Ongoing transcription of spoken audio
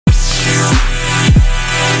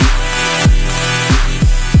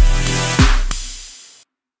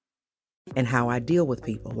and how I deal with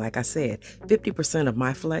people. Like I said, 50% of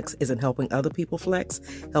my flex isn't helping other people flex,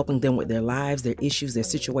 helping them with their lives, their issues, their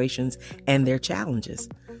situations, and their challenges.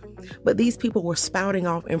 But these people were spouting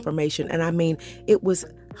off information, and I mean, it was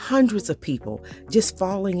hundreds of people just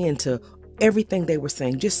falling into everything they were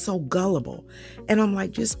saying, just so gullible. And I'm like,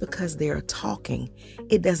 just because they're talking,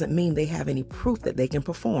 it doesn't mean they have any proof that they can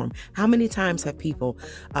perform. How many times have people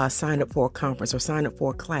signed up for a conference or signed up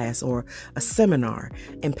for a class or a seminar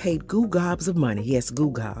and paid goo gobs of money, yes, goo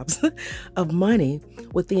gobs, of money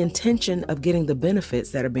with the intention of getting the benefits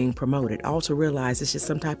that are being promoted, all to realize it's just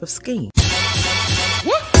some type of scheme.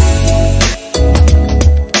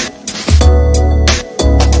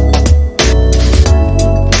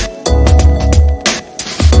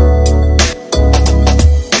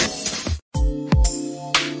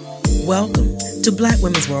 Welcome to Black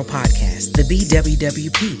Women's World Podcast, the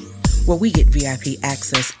BWWP, where we get VIP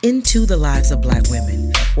access into the lives of Black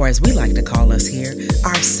women, or as we like to call us here,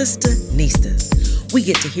 our Sister Nistas. We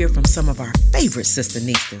get to hear from some of our favorite Sister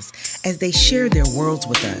Nistas as they share their worlds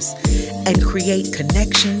with us and create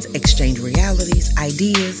connections, exchange realities,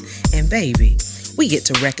 ideas, and baby, we get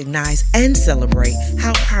to recognize and celebrate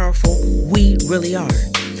how powerful we really are.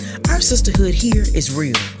 Our sisterhood here is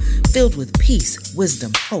real, filled with peace,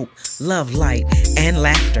 wisdom, hope, love, light, and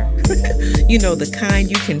laughter. You know, the kind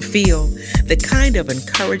you can feel, the kind of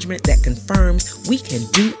encouragement that confirms we can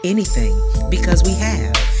do anything because we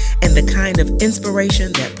have, and the kind of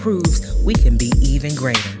inspiration that proves we can be even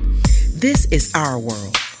greater. This is our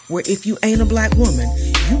world, where if you ain't a Black woman,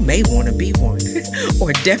 you may want to be one,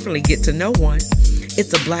 or definitely get to know one.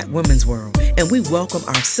 It's a Black women's world, and we welcome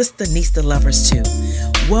our Sister Nista lovers too.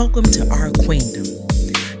 Welcome to our queendom.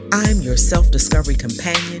 I'm your self-discovery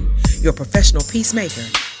companion, your professional peacemaker,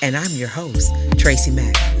 and I'm your host, Tracy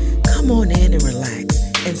Mack. Come on in and relax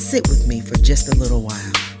and sit with me for just a little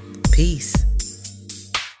while. Peace.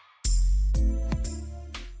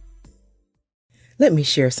 Let me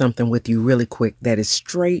share something with you really quick that is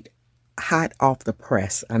straight hot off the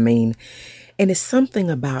press. And it's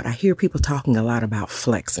something about, I hear people talking a lot about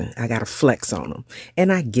flexing. I got to flex on them.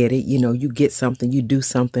 And I get it. You know, you get something, you do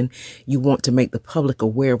something, you want to make the public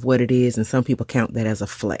aware of what it is. And some people count that as a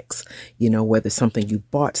flex, you know, whether it's something you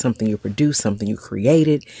bought, something you produced, something you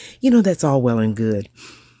created, you know, that's all well and good.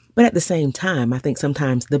 But at the same time, I think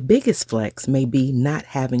sometimes the biggest flex may be not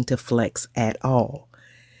having to flex at all.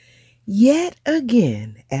 Yet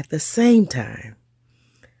again, at the same time,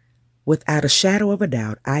 without a shadow of a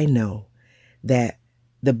doubt, I know that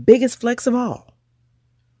the biggest flex of all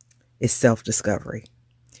is self-discovery.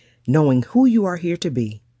 Knowing who you are here to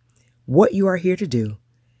be, what you are here to do,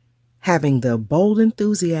 having the bold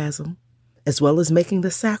enthusiasm, as well as making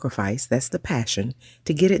the sacrifice, that's the passion,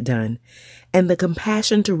 to get it done, and the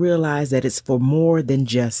compassion to realize that it's for more than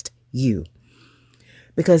just you.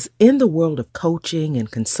 Because in the world of coaching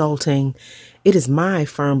and consulting, it is my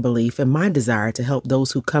firm belief and my desire to help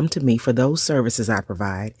those who come to me for those services I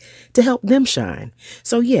provide, to help them shine.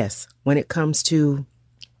 So yes, when it comes to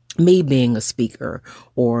me being a speaker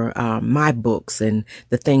or my books and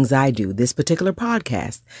the things I do, this particular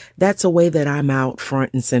podcast, that's a way that I'm out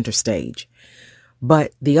front and center stage.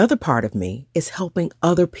 But the other part of me is helping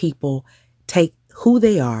other people take who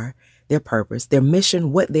they are, their purpose, their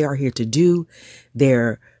mission, what they are here to do,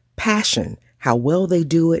 their passion, how well they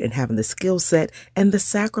do it, and having the skill set and the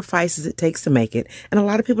sacrifices it takes to make it. And a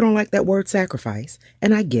lot of people don't like that word sacrifice,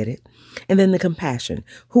 and I get it. And then the compassion.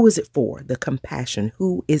 Who is it for? The compassion.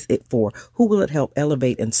 Who is it for? Who will it help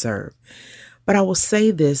elevate and serve? But I will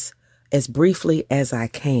say this as briefly as I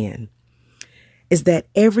can, is that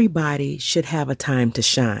everybody should have a time to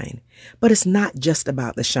shine. But it's not just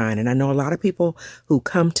about the shine. And I know a lot of people who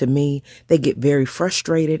come to me, they get very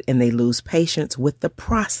frustrated and they lose patience with the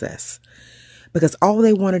process. Because all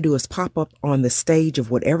they want to do is pop up on the stage of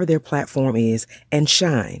whatever their platform is and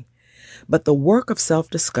shine. But the work of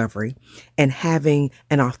self-discovery and having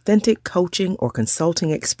an authentic coaching or consulting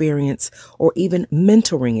experience or even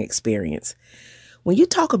mentoring experience, when you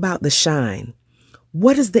talk about the shine,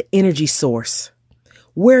 what is the energy source?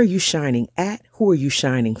 Where are you shining at? Who are you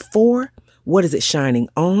shining for? What is it shining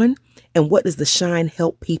on? And what does the shine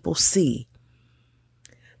help people see?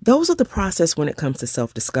 Those are the process when it comes to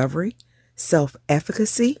self-discovery,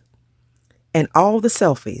 self-efficacy, and all the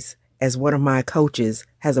selfies. As one of my coaches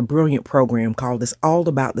has a brilliant program called It's All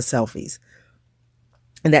About the Selfies.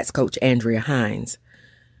 And that's Coach Andrea Hines.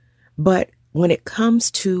 But when it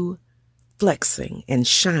comes to flexing and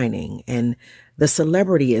shining and the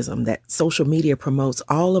celebrityism that social media promotes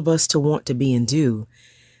all of us to want to be and do,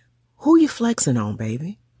 who you flexing on,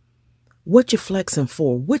 baby? What you flexing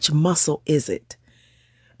for? Which muscle is it?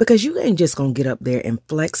 Because you ain't just going to get up there and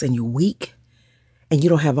flex and you're weak and you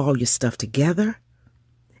don't have all your stuff together.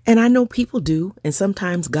 And I know people do. And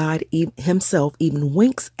sometimes God himself even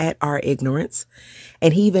winks at our ignorance.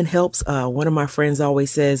 And he even helps. One of my friends always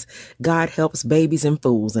says, God helps babies and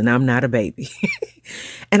fools. And I'm not a baby.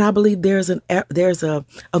 And I believe there's a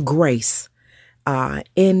grace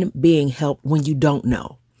in being helped when you don't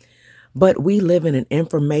know. But we live in an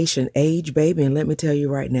information age, baby. And let me tell you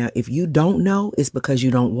right now, if you don't know, it's because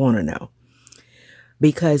you don't want to know.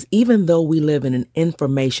 Because even though we live in an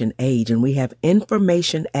information age and we have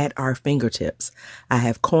information at our fingertips, I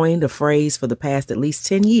have coined a phrase for the past at least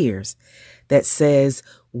 10 years that says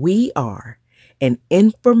we are an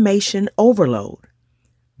information overload,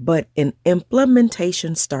 but an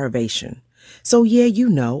implementation starvation. So yeah,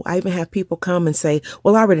 I even have people come and say,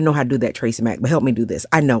 well, I already know how to do that, Tracy Mack, but help me do this.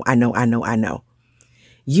 I know.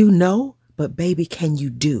 You know. But baby, can you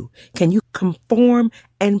do? Can you conform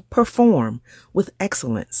and perform with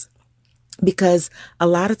excellence? Because a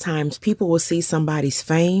lot of times people will see somebody's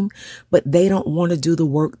fame, but they don't want to do the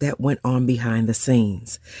work that went on behind the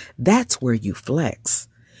scenes. That's where you flex.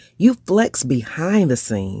 You flex behind the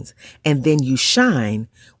scenes, and then you shine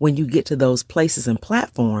when you get to those places and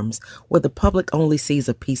platforms where the public only sees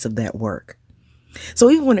a piece of that work.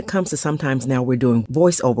 So even when it comes to sometimes now we're doing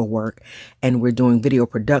voiceover work and we're doing video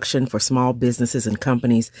production for small businesses and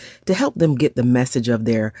companies to help them get the message of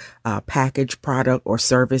their package, product, or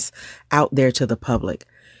service out there to the public.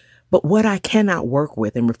 But what I cannot work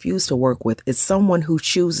with and refuse to work with is someone who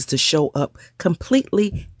chooses to show up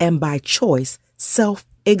completely and by choice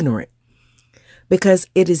self-ignorant. Because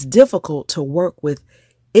it is difficult to work with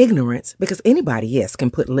ignorance, because anybody, yes,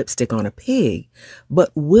 can put lipstick on a pig,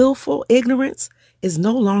 but willful ignorance is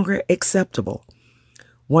no longer acceptable.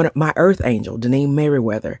 My earth angel, Deneen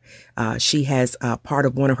Merriweather, she has part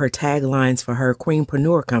of one of her taglines for her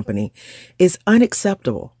Queenpreneur company is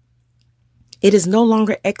unacceptable. It is no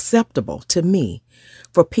longer acceptable to me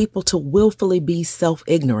for people to willfully be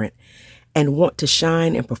self-ignorant and want to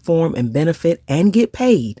shine and perform and benefit and get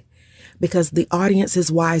paid because the audience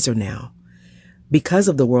is wiser now. Because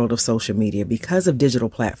of the world of social media, because of digital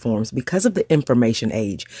platforms, because of the information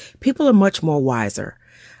age, people are much more wiser,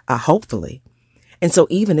 hopefully. And so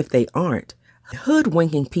even if they aren't,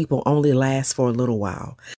 hoodwinking people only lasts for a little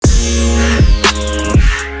while.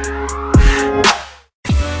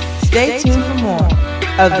 Stay tuned for more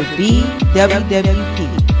of the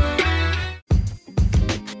BWWP.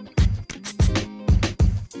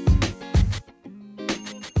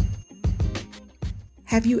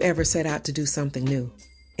 Have you ever set out to do something new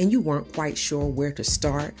and you weren't quite sure where to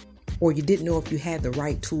start, or you didn't know if you had the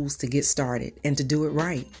right tools to get started and to do it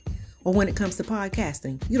right? Or when it comes to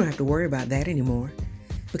podcasting, you don't have to worry about that anymore.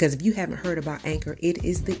 Because if you haven't heard about Anchor, it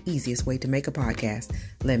is the easiest way to make a podcast.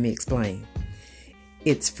 Let me explain.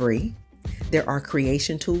 It's free. There are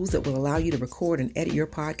creation tools that will allow you to record and edit your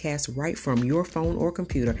podcast right from your phone or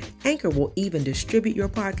computer. Anchor will even distribute your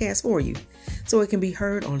podcast for you, so it can be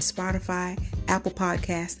heard on Spotify, Apple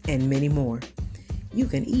Podcasts, and many more. You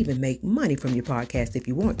can even make money from your podcast if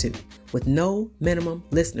you want to, with no minimum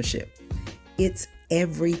listenership. It's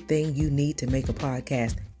everything you need to make a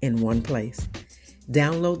podcast in one place.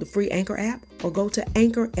 Download the free Anchor app or go to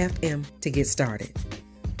Anchor FM to get started.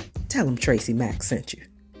 Tell them Tracy Mack sent you.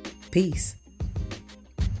 Peace.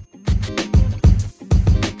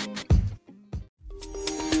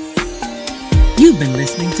 You've been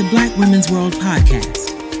listening to Black Women's World Podcast.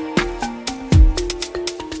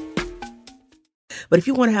 But if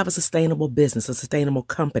you want to have a sustainable business, a sustainable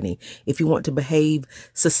company, if you want to behave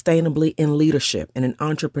sustainably in leadership and in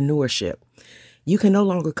entrepreneurship, you can no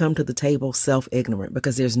longer come to the table self-ignorant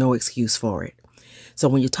because there's no excuse for it. So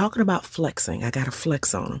when you're talking about flexing, I got to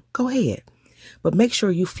flex on them. Go ahead. But make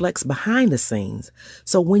sure you flex behind the scenes.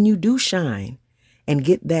 So when you do shine and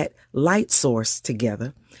get that light source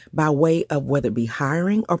together by way of whether it be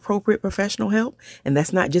hiring appropriate professional help, and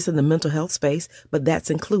that's not just in the mental health space, but that's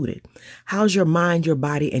included. How's your mind, your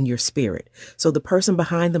body, and your spirit? So the person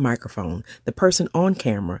behind the microphone, the person on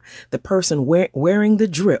camera, the person wearing the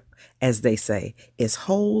drip, as they say, is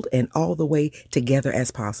whole and all the way together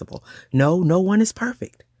as possible. No one is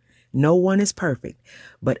perfect. No one is perfect.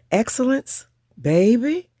 But excellence,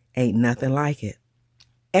 baby, ain't nothing like it.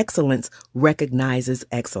 Excellence recognizes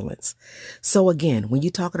excellence. So again, when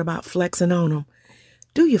you're talking about flexing on them,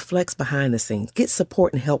 do your flex behind the scenes. Get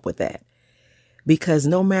support and help with that. Because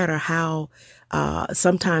no matter how,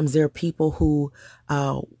 sometimes there are people who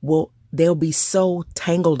they'll be so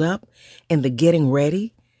tangled up in the getting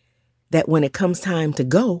ready that when it comes time to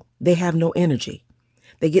go, they have no energy.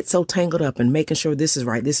 They get so tangled up in making sure this is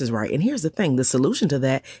right, this is right. And here's the thing. The solution to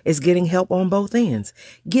that is getting help on both ends.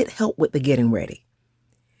 Get help with the getting ready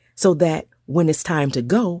so that when it's time to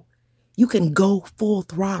go, you can go full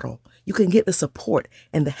throttle. You can get the support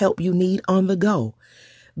and the help you need on the go,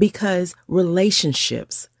 because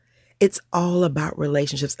relationships, it's all about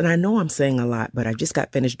relationships. And I know I'm saying a lot, but I just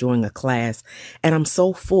got finished doing a class and I'm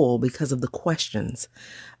so full because of the questions.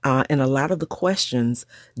 And a lot of the questions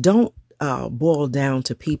don't boil down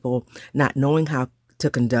to people not knowing how to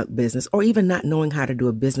conduct business, or even not knowing how to do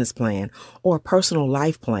a business plan or a personal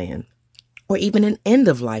life plan, or even an end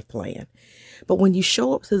of life plan. But when you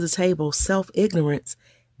show up to the table, self-ignorance,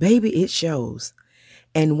 baby, it shows.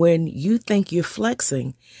 And when you think you're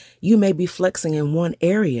flexing, you may be flexing in one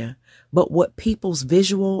area, but what people's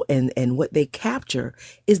visual and what they capture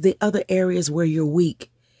is the other areas where you're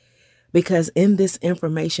weak. Because in this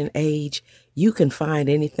information age, you can find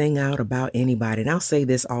anything out about anybody. And I'll say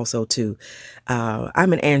this also too.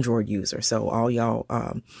 I'm an Android user, so all y'all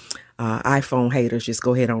iPhone haters, just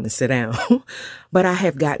go ahead on and sit down. But I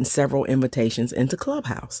have gotten several invitations into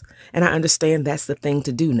Clubhouse, and I understand that's the thing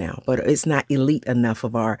to do now. But it's not elite enough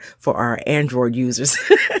for our Android users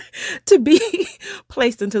to be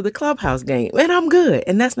placed into the Clubhouse game, and I'm good.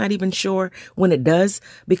 And that's not even sure when it does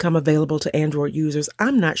become available to Android users.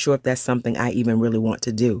 I'm not sure if that's something I even really want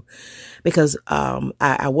to do, because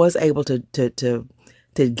I was able to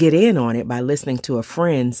get in on it by listening to a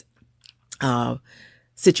friend's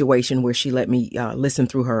situation where she let me listen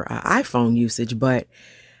through her iPhone usage. But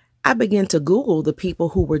I began to Google the people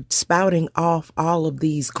who were spouting off all of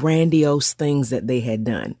these grandiose things that they had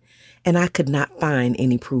done. And I could not find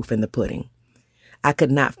any proof in the pudding. I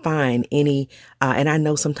could not find any. And I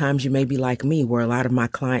know sometimes you may be like me, where a lot of my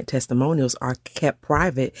client testimonials are kept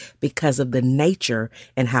private because of the nature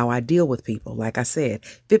and how I deal with people. Like I said,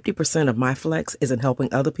 50% of my flex isn't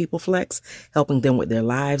helping other people flex, helping them with their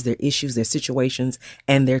lives, their issues, their situations,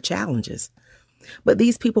 and their challenges. But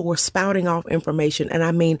these people were spouting off information. And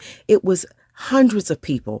I mean, it was hundreds of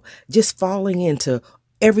people just falling into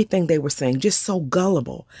everything they were saying, just so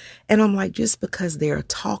gullible. And I'm like, just because they're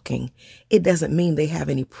talking, it doesn't mean they have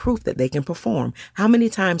any proof that they can perform. How many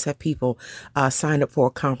times have people signed up for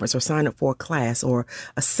a conference or signed up for a class or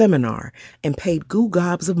a seminar and paid goo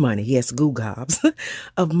gobs of money? Yes, goo gobs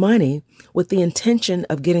of money with the intention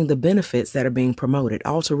of getting the benefits that are being promoted,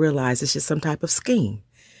 all to realize it's just some type of scheme.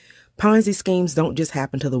 Ponzi schemes don't just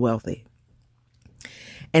happen to the wealthy.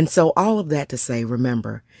 And so all of that to say,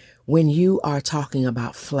 remember, when you are talking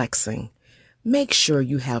about flexing, make sure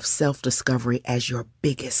you have self-discovery as your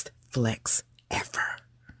biggest flex ever.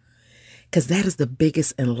 Because that is the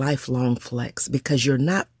biggest and lifelong flex, because you're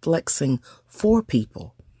not flexing for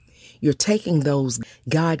people. You're taking those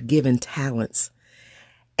God-given talents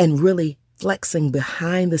and really flexing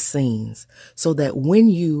behind the scenes so that when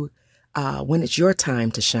it's your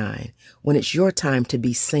time to shine, when it's your time to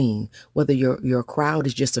be seen, whether your crowd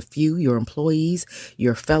is just a few, your employees,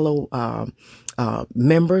 your fellow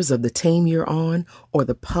members of the team you're on, or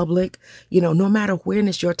the public, no matter when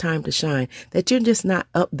it's your time to shine, that you're just not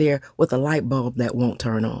up there with a light bulb that won't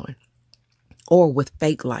turn on or with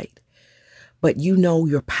fake light. But you know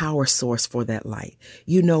your power source for that light.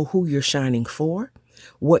 You know who you're shining for,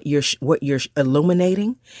 what you're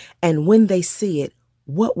illuminating, and when they see it,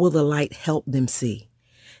 what will the light help them see?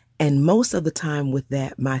 And most of the time with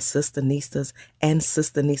that, my sister-nistas and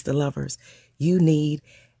sister-nista lovers, you need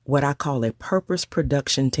what I call a purpose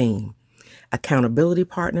production team. Accountability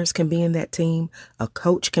partners can be in that team. A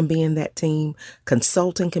coach can be in that team.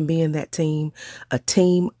 Consulting can be in that team. A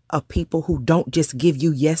team of people who don't just give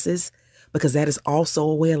you yeses, because that is also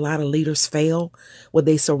a way a lot of leaders fail, where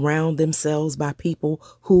they surround themselves by people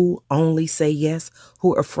who only say yes,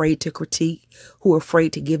 who are afraid to critique, who are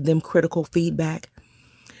afraid to give them critical feedback.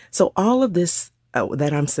 So all of this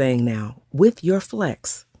that I'm saying now, with your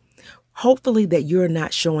flex, hopefully that you're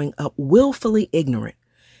not showing up willfully ignorant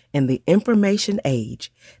in the information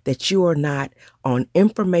age, that you are not on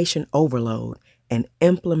information overload and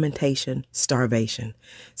implementation starvation.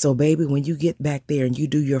 So baby, when you get back there and you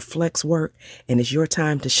do your flex work and it's your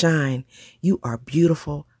time to shine, you are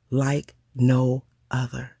beautiful like no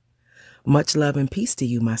other. Much love and peace to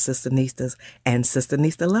you, my sister-nistas and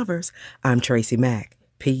sister-nista lovers. I'm Tracy Mack.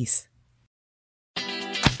 Peace.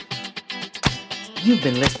 You've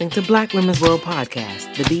been listening to Black Women's World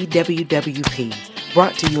Podcast, the BWWP,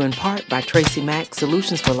 brought to you in part by Tracy Mack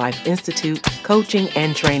Solutions for Life Institute, Coaching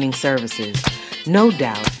and Training Services. No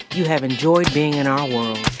doubt you have enjoyed being in our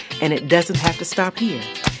world, and it doesn't have to stop here.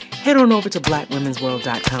 Head on over to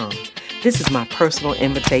blackwomensworld.com. This is my personal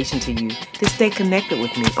invitation to you to stay connected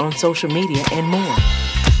with me on social media and more.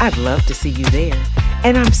 I'd love to see you there,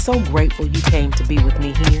 and I'm so grateful you came to be with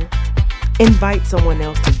me here. Invite someone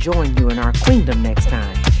else to join you in our queendom next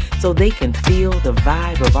time so they can feel the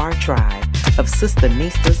vibe of our tribe of Sister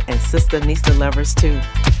Nistas and Sister Nista lovers too.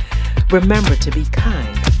 Remember to be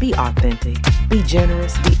kind, be authentic, be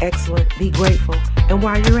generous, be excellent, be grateful, and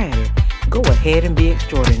while you're at it, go ahead and be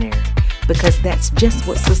extraordinary, because that's just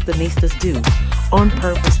what Sister Nistas do, on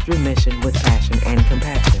purpose, through mission, with passion and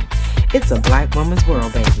compassion. It's a Black woman's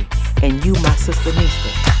world, baby, and you, my Sister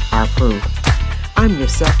Nista, are proof. I'm your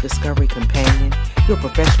self-discovery companion, your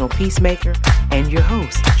professional peacemaker, and your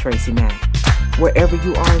host, Tracy Mack. Wherever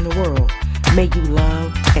you are in the world, may you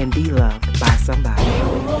love and be loved by somebody.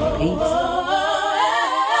 Peace.